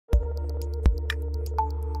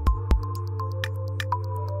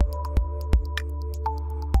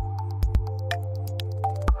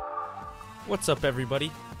What's up,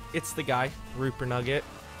 everybody? It's the guy, Rupert Nugget.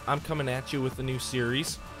 I'm coming at you with a new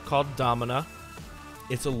series called Domina.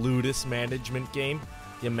 It's a ludus management game.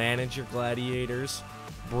 You manage your gladiators,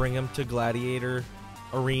 bring them to gladiator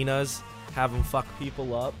arenas, have them fuck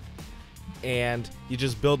people up, and you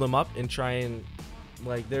just build them up and try and,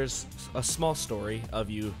 like, there's a small story of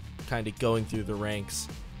you kind of going through the ranks,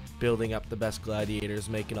 building up the best gladiators,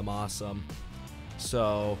 making them awesome.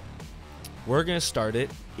 So we're gonna start it.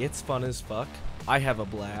 It's fun as fuck. I have a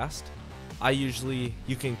blast.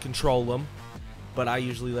 You can control them, but I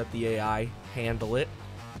usually let the AI handle it.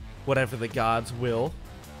 Whatever the gods will.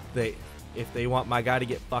 If they want my guy to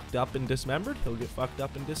get fucked up and dismembered, he'll get fucked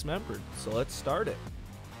up and dismembered. So let's start it.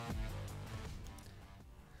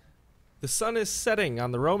 The sun is setting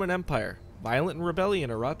on the Roman Empire. Violent rebellion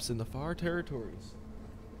erupts in the far territories,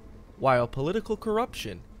 while political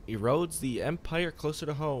corruption erodes the empire closer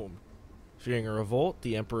to home. Fearing a revolt,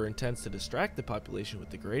 the emperor intends to distract the population with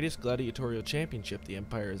the greatest gladiatorial championship the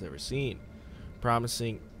empire has ever seen,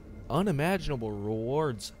 promising unimaginable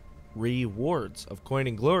rewards of coin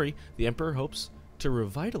and glory. The emperor hopes to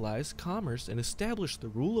revitalize commerce and establish the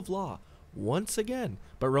rule of law once again,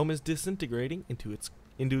 but Rome is disintegrating into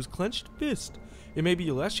his clenched fist. It may be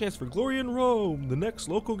your last chance for glory in Rome. The next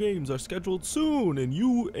local games are scheduled soon, and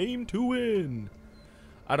you aim to win.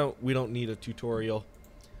 We don't need a tutorial.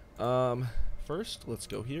 First, let's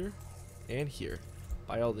go here and here.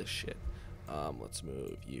 Buy all this shit. Let's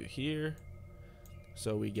move you here.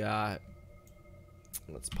 So we got,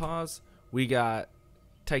 let's pause. We got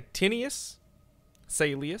Titinius,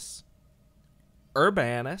 Salius,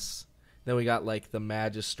 Urbanus. Then we got like the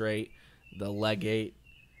Magistrate, the Legate,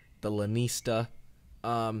 the Lanista.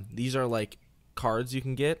 These are like cards you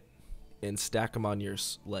can get and stack them on your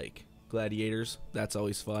like gladiators. That's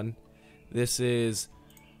always fun. This is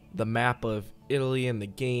the map of Italy and the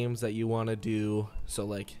games that you want to do. So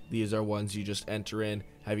like these are ones you just enter in,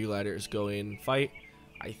 have your gladiators go in and fight.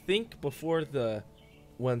 I think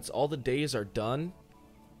once all the days are done,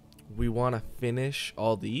 we want to finish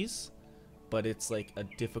all these, but it's like a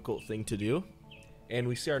difficult thing to do. And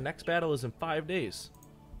we see our next battle is in 5 days.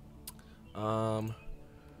 Hire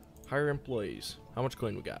employees. How much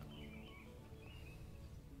coin we got?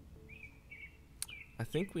 I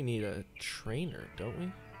think we need a trainer, don't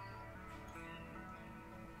we?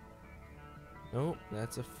 Nope,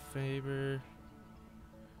 that's a favor.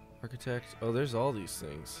 Architect. Oh, there's all these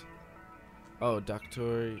things. Oh,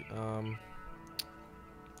 doctor.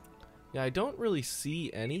 Yeah, I don't really see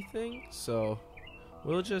anything, so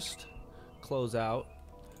we'll just close out.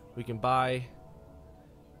 We can buy,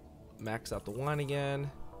 max out the wine again,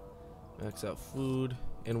 max out food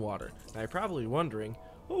and water. Now you're probably wondering,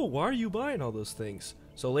 oh, why are you buying all those things?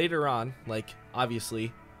 So later on, like,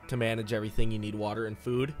 obviously, to manage everything you need water and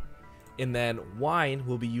food. And then wine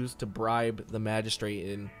will be used to bribe the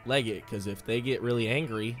magistrate and legate, because if they get really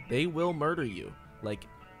angry, they will murder you, like,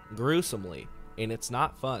 gruesomely, and it's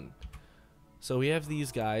not fun. So we have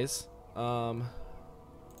these guys.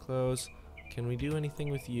 Close. Can we do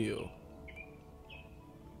anything with you?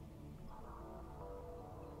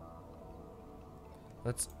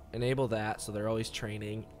 Let's enable that so they're always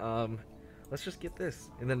training. Let's just get this,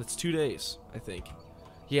 and then it's 2 days, I think.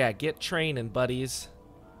 Yeah, get training, buddies.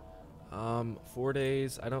 4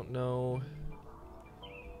 days, I don't know.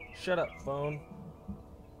 Shut up, phone.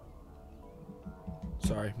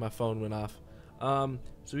 Sorry, my phone went off.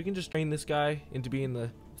 So we can just train this guy into being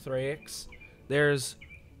the Thrax. There's,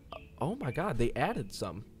 oh my god, they added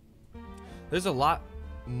some. There's a lot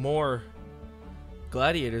more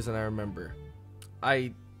gladiators than I remember.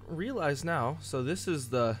 I realize now, so this is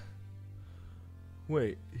the,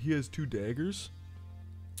 wait, he has 2 daggers?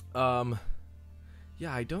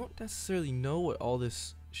 Yeah, I don't necessarily know what all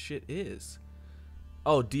this shit is.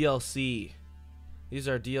 Oh, DLC. These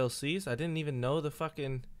are DLCs? I didn't even know the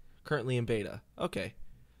fucking currently in beta. Okay.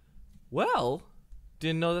 Well,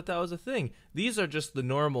 didn't know that was a thing. These are just the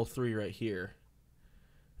normal 3 right here.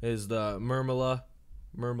 Is the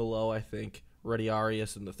Murmelo, I think,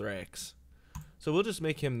 Radiarius, and the Thrax. So we'll just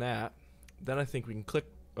make him that. Then I think we can click.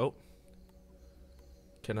 Oh.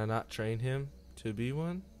 Can I not train him to be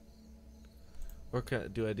one? Or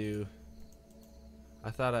do I do?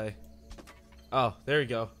 I thought I. Oh, there we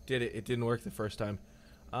go. Did it. It didn't work the first time.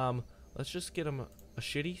 Let's just get him a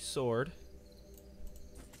shitty sword.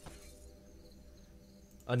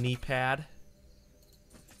 A knee pad.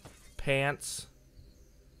 Pants.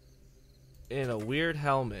 And a weird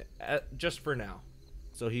helmet. Just for now.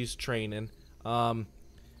 So he's training.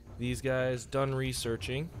 These guys done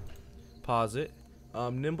researching. Pause it.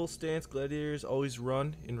 Nimble stance, gladiators always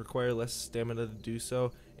run and require less stamina to do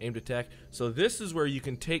so, Aimed attack. So this is where you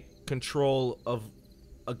can take control of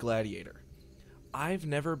a gladiator. I've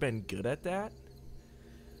never been good at that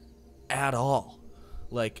at all.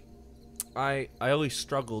 Like, I always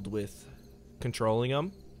struggled with controlling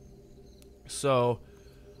them. So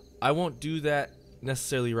I won't do that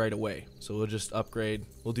necessarily right away. So we'll just upgrade.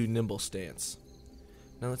 We'll do nimble stance.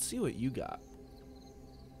 Now let's see what you got.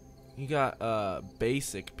 You got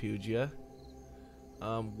basic Pugia.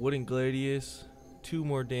 Wooden gladius. 2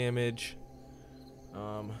 more damage.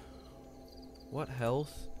 What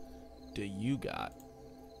health do you got?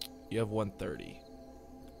 You have 130.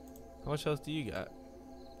 How much health do you got?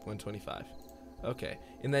 125. Okay.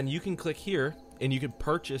 And then you can click here and you can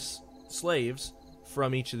purchase slaves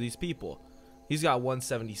from each of these people. He's got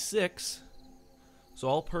 176. So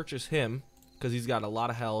I'll purchase him because he's got a lot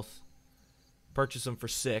of health. Purchase him for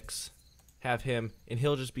 6. Have him, and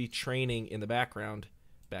he'll just be training in the background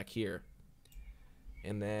back here.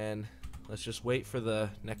 And then let's just wait for the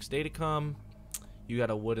next day to come. You got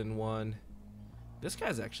a wooden one. This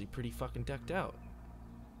guy's actually pretty fucking decked out.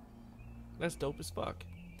 That's dope as fuck.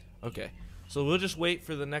 Okay, so we'll just wait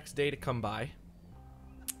for the next day to come by.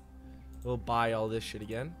 We'll buy all this shit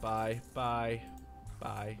again. Buy.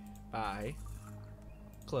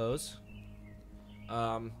 Close.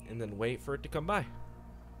 And then wait for it to come by.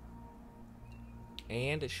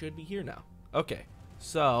 And it should be here now. Okay,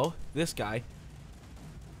 so this guy,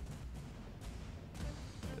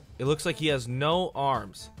 it looks like he has no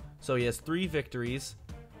arms. So he has 3 victories,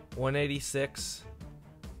 186.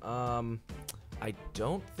 I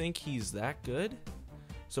don't think he's that good.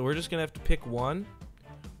 So we're just gonna have to pick one.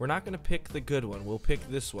 We're not gonna pick the good one. We'll pick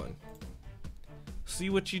this one. See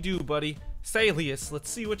what you do, buddy. Salius, let's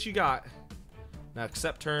see what you got. Now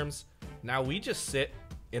accept terms. Now we just sit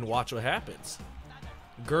and watch what happens.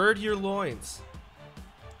 Gird your loins.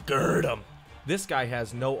 Gird them. This guy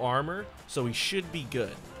has no armor, so he should be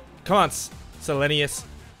good. Come on, Selenius.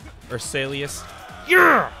 Or Salius.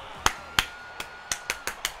 Yeah!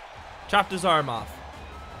 Chopped his arm off.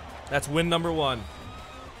 That's win number 1.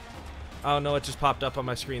 Oh no, it just popped up on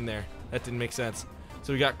my screen there. That didn't make sense.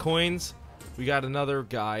 So we got coins. We got another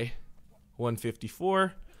guy.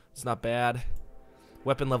 154. It's not bad.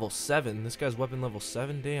 Weapon level 7. This guy's weapon level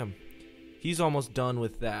 7. Damn. He's almost done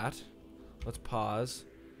with that. Let's pause.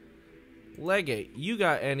 Legate, you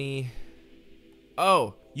got any...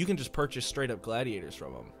 Oh, you can just purchase straight up gladiators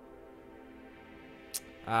from him.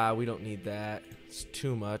 We don't need that. It's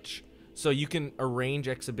too much. So you can arrange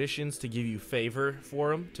exhibitions to give you favor for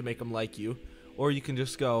them, to make them like you. Or you can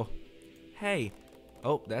just go, hey,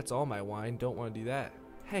 oh, that's all my wine. Don't want to do that.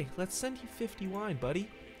 Hey, let's send you 50 wine, buddy.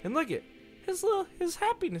 And look at his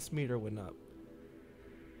happiness meter went up.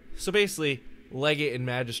 So basically, legate and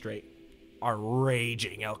magistrate are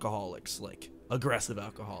raging alcoholics, like aggressive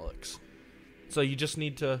alcoholics. So you just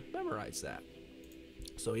need to memorize that.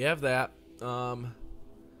 So you have that. Oh,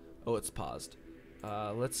 it's paused.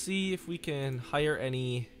 Let's see if we can hire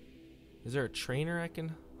any. Is there a trainer I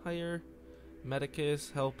can hire?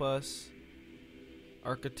 Medicus, help us.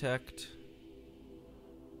 Architect.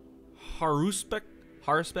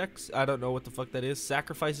 Haruspecs? I don't know what the fuck that is.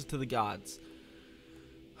 Sacrifices to the gods.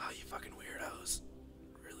 Oh, you fucking weirdos.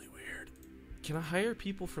 Really weird. Can I hire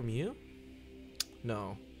people from you?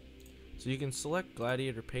 No. So you can select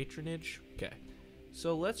gladiator patronage. Okay.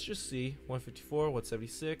 So let's just see. 154,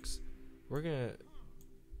 176. We're gonna...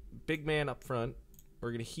 Big man up front.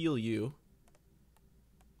 We're gonna heal you.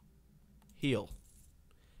 Heal.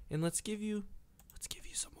 And let's give you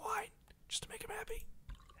some wine. Just to make him happy.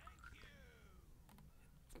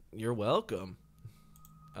 You're welcome.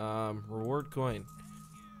 Reward coin.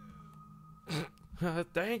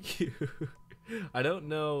 Thank you. I don't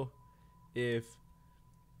know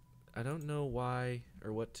why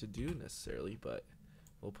or what to do necessarily, but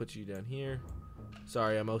we'll put you down here.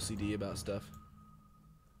 Sorry, I'm OCD about stuff.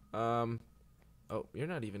 Oh, you're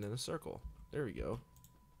not even in a circle. There we go.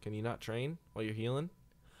 Can you not train while you're healing?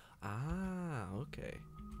 Ah, okay.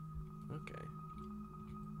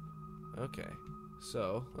 Okay.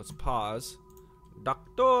 So, let's pause.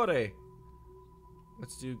 Doctore!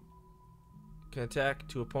 Let's do... Can attack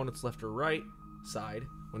to opponent's left or right side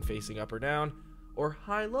when facing up or down, or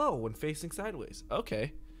high-low when facing sideways.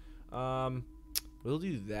 Okay. We'll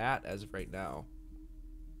do that as of right now.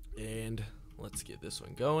 And let's get this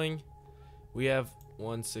one going. We have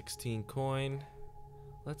 116 coin.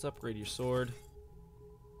 Let's upgrade your sword.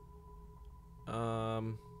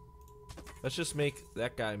 Let's just make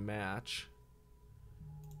that guy match.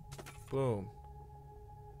 Boom.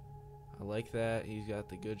 I like that. He's got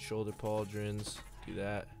the good shoulder pauldrons. Do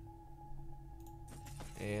that.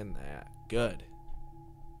 And that. Good.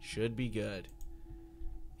 Should be good.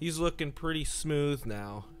 He's looking pretty smooth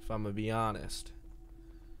now, if I'm gonna be honest.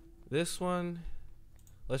 This one,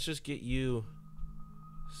 let's just get you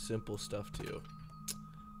simple stuff too.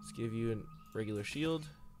 Let's give you a regular shield,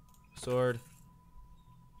 sword,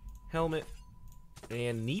 helmet,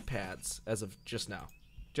 and knee pads as of just now.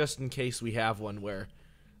 Just in case we have one where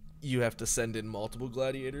you have to send in multiple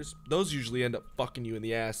gladiators. Those usually end up fucking you in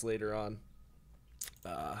the ass later on.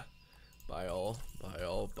 Buy all.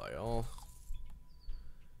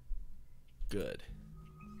 Good.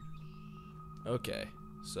 Okay,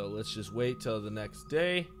 so let's just wait till the next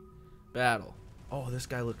day. Battle. Oh, this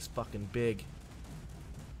guy looks fucking big.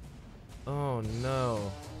 Oh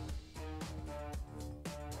no.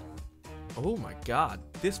 Oh my god,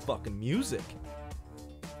 this fucking music.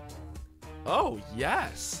 Oh,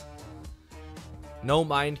 yes. No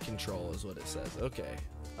mind control is what it says. Okay.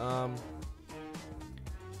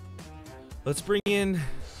 Let's bring in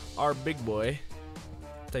our big boy,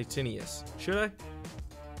 Titinius. Should I?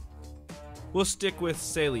 We'll stick with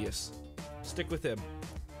Salius. Stick with him.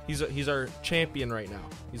 He's our champion right now.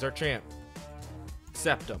 He's our champ.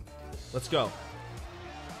 Accept him. Let's go.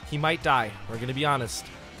 He might die. We're gonna be honest.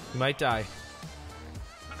 He might die.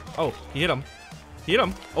 Oh, he hit him. He hit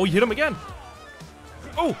him. Oh, he hit him again.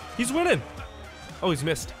 Oh, he's winning. Oh, he's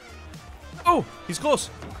missed. Oh, he's close.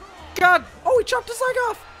 God. Oh, he chopped his leg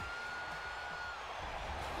off.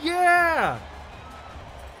 Yeah.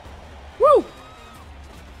 Woo.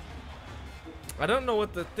 I don't know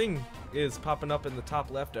what the thing is popping up in the top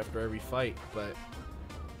left after every fight, but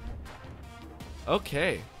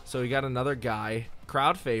okay. So we got another guy,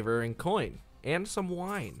 crowd favor, and coin, and some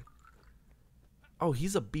wine. Oh,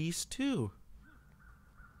 he's a beast too.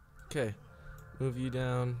 Okay. Move you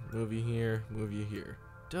down, move you here, move you here.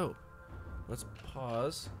 Dope. Let's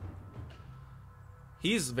pause.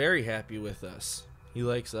 He's very happy with us. He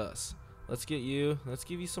likes us. Let's get you. Let's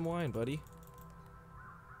give you some wine, buddy.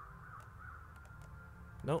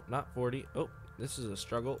 Nope, not 40. Oh, this is a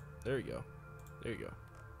struggle. There you go. There you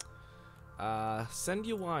go. Send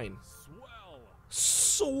you wine.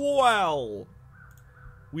 Swell.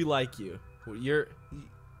 We like you.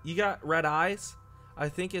 You got red eyes. I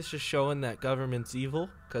think it's just showing that government's evil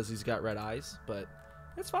because he's got red eyes, but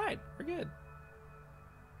it's fine. We're good.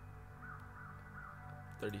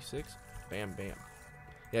 36. Bam, bam.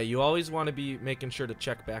 Yeah, you always want to be making sure to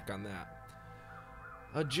check back on that.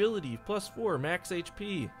 Agility, +4, max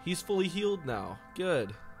HP. He's fully healed now.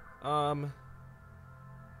 Good.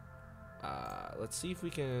 Let's see if we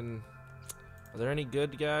can... Are there any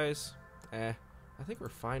good guys? I think we're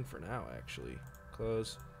fine for now, actually.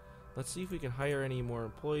 Close. Let's see if we can hire any more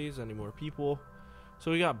employees, any more people.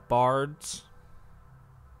 So we got bards.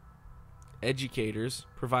 Educators.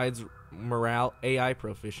 Provides morale, AI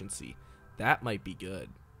proficiency. That might be good.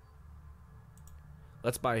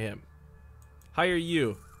 Let's buy him. Hire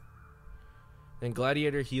you. And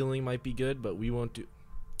gladiator healing might be good, but we won't do...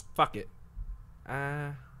 Fuck it.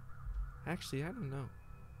 Actually, I don't know.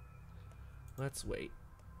 Let's wait.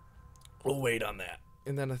 We'll wait on that.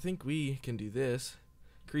 And then I think we can do this.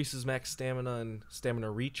 Increases max stamina and stamina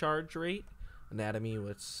recharge rate. Anatomy,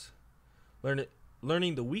 what's...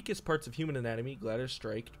 Learning the weakest parts of human anatomy, gladiators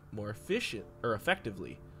strike more efficient or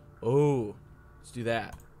effectively. Oh, let's do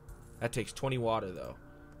that. That takes 20 water though.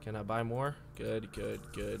 Can I buy more? Good, good,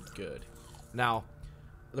 good, good. Now,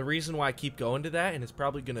 the reason why I keep going to that, and it's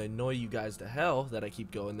probably going to annoy you guys to hell that I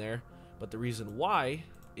keep going there, but the reason why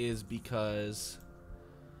is because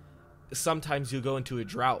sometimes you'll go into a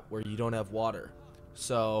drought where you don't have water.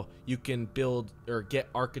 So you can build or get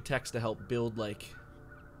architects to help build like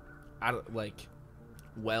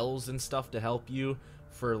wells and stuff to help you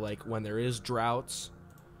for like when there is droughts.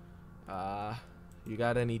 You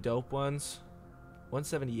got any dope ones?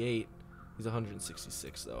 178. He's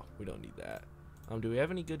 166 though. We don't need that. Do we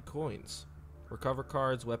have any good coins? Recover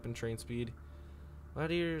cards, weapon train speed.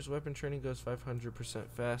 Gladiator's weapon training goes 500%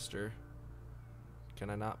 faster. Can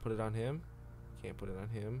I not put it on him? Can't put it on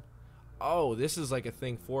him. Oh, this is like a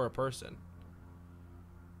thing for a person.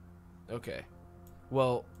 Okay.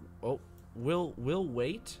 Well, we'll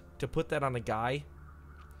wait to put that on a guy.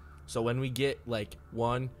 So when we get like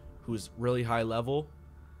one who's really high level,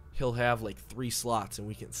 he'll have like 3 slots and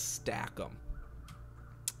we can stack them.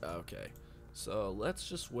 Okay. So let's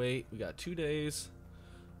just wait. We got 2 days.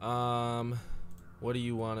 What do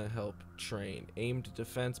you want to help train? Aimed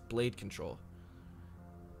defense, blade control.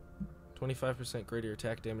 25% greater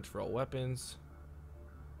attack damage for all weapons.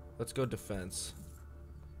 Let's go defense.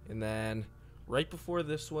 And then right before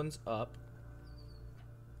this one's up,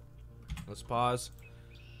 let's pause.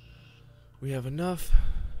 We have enough.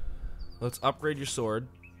 Let's upgrade your sword.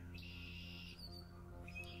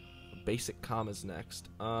 basic commas next.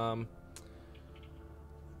 Oh,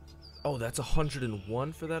 that's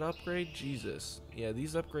 101 for that upgrade? Jesus. Yeah,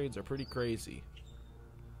 these upgrades are pretty crazy.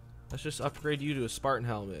 Let's just upgrade you to a Spartan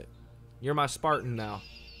helmet. You're my Spartan now.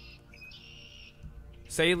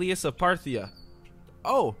 Salius of Parthia.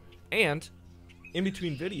 Oh, and in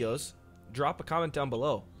between videos, drop a comment down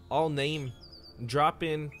below. Drop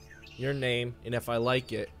in your name, and if I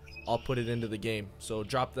like it, I'll put it into the game. So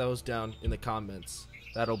drop those down in the comments.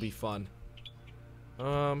 That'll be fun.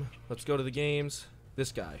 Let's go to the games.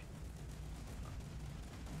 This guy.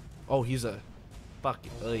 Oh, he's a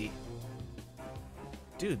fucking...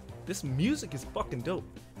 Dude, this music is fucking dope.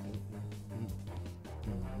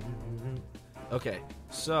 Okay,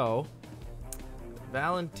 so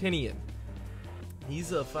Valentinian.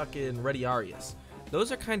 He's a fucking Rediarius.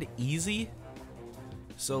 Those are kind of easy.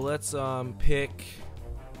 So let's pick.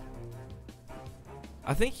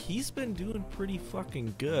 I think he's been doing pretty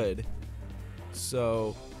fucking good.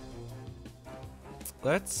 So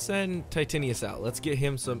let's send Titanius out. Let's get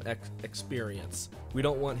him some experience. We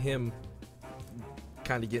don't want him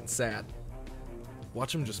kind of getting sad.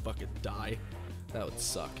 Watch him just fucking die. That would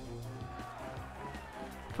suck.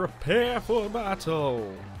 Prepare for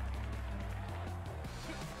battle.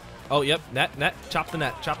 Oh, yep. Net. Chop the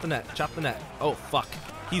net. Chop the net. Chop the net. Oh, fuck.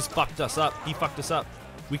 He's fucked us up. He fucked us up.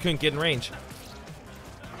 We couldn't get in range.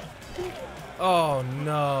 Oh,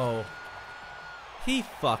 no. He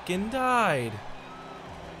fucking died.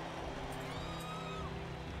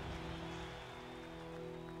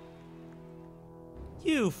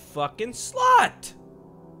 You fucking slut!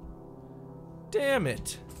 Damn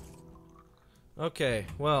it. Okay,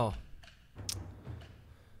 well.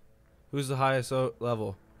 Who's the highest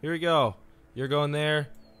level? Here we go. You're going there.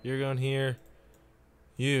 You're going here.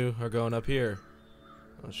 You are going up here.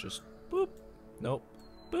 Let's just boop. Nope.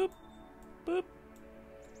 Boop. Boop.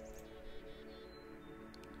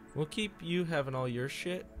 We'll keep you having all your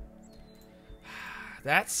shit.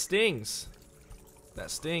 That stings. That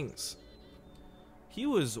stings. He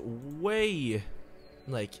was way,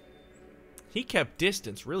 like, he kept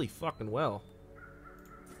distance really fucking well.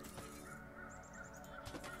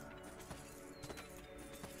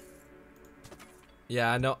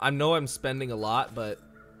 Yeah, I know I'm spending a lot, but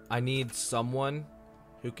I need someone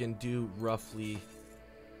who can do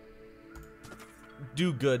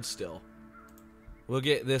good still. We'll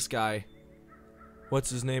get this guy. What's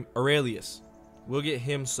his name? Aurelius. We'll get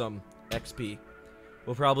him some XP.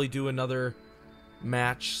 We'll probably do another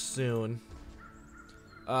match soon.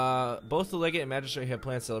 Both the Legate and Magistrate have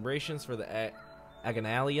planned celebrations for the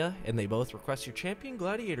Aganalia, and they both request your champion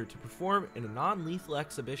gladiator to perform in a non-lethal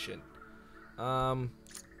exhibition. Don't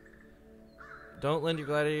lend your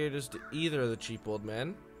gladiators to either of the cheap old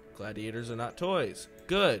men. Gladiators are not toys.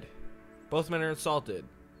 Good. Both men are insulted.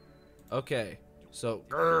 Okay. So,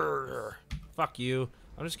 fuck you.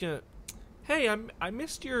 I'm just gonna. Hey, I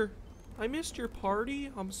missed your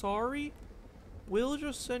party. I'm sorry. We'll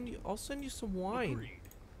just send you. I'll send you some wine. Agreed.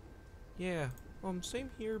 Yeah. Same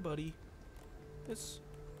here, buddy.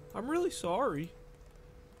 I'm really sorry.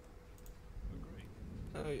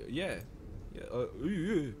 Yeah. Yeah.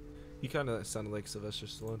 He kind of sounded like Sylvester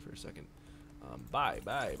Stallone for a second. Bye.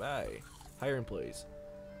 Hire employees.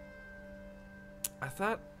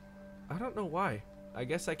 I don't know why. I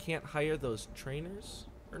guess I can't hire those trainers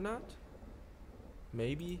or not.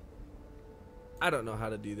 Maybe. I don't know how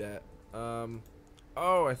to do that.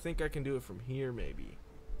 Oh, I think I can do it from here, maybe.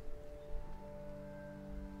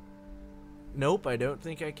 Nope, I don't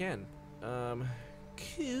think I can.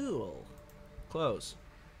 Cool. Close.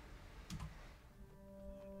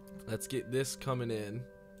 Let's get this coming in.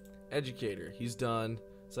 Educator, he's done.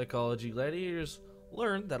 Psychology, gladiators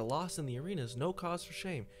learn that a loss in the arena is no cause for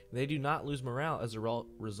shame, and they do not lose morale as a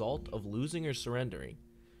result of losing or surrendering.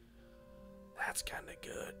 That's kind of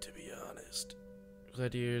good, to be honest.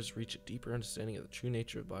 Gladiators reach a deeper understanding of the true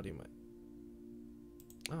nature of body and mind.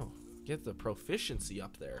 Oh, get the proficiency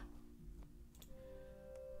up there.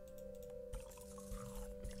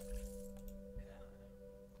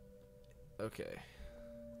 Okay.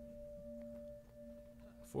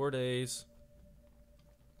 4 days.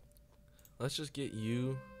 Let's just get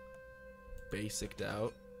you basiced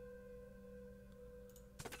out.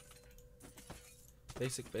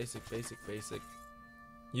 Basic.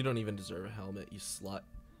 You don't even deserve a helmet, you slut.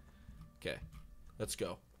 Okay, let's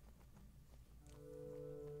go.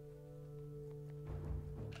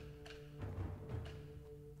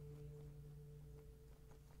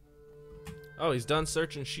 Oh, he's done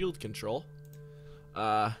search and shield control.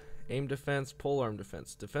 Aim defense, polearm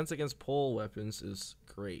defense. Defense against pole weapons is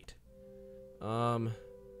great.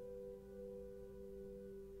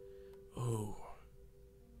 Ooh.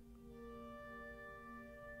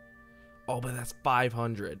 Oh, but that's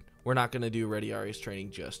 500. We're not going to do Ready Arias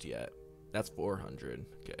training just yet. That's 400.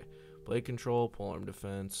 Okay. Blade control, polearm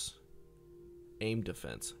defense, aim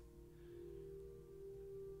defense.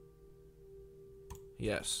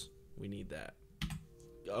 Yes, we need that.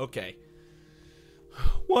 Okay.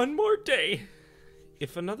 One more day.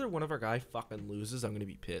 If another one of our guy fucking loses, I'm going to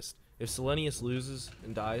be pissed. If Selenius loses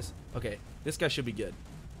and dies, okay, this guy should be good.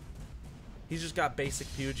 He's just got basic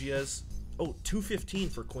Pugias. Oh, 215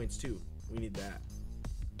 for coins too. We need that.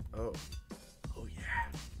 Oh. Oh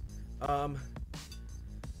yeah.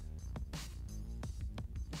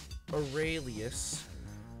 Aurelius.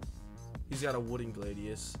 He's got a wooden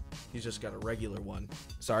gladius. He's just got a regular one.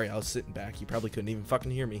 Sorry, I was sitting back. You probably couldn't even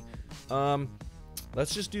fucking hear me.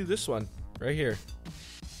 Let's just do this one right here.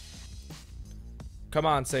 Come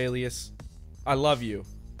on, Salius. I love you.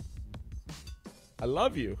 I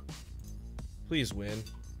love you. Please win.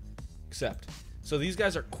 Accept. So these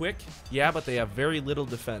guys are quick, yeah, but they have very little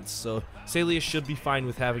defense. So Salius should be fine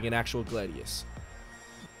with having an actual gladius.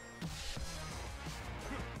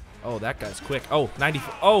 Oh, that guy's quick. Oh,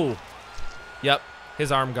 94. Oh, yep.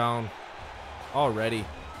 His arm gone already.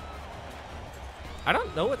 I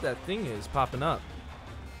don't know what that thing is popping up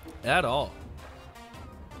at all.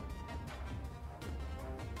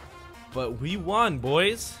 But we won,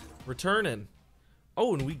 boys. Returning.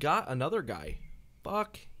 Oh, and we got another guy.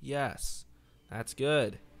 Fuck yes. That's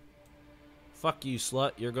good. Fuck you,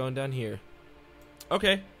 slut. You're going down here.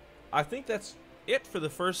 Okay. I think that's it for the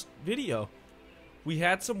first video. We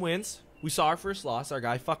had some wins. We saw our first loss. Our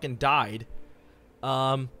guy fucking died.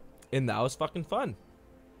 And that was fucking fun.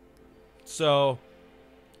 So,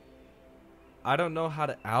 I don't know how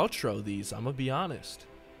to outro these. I'm gonna be honest.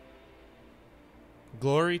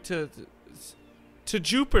 Glory to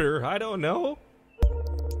Jupiter. I don't know.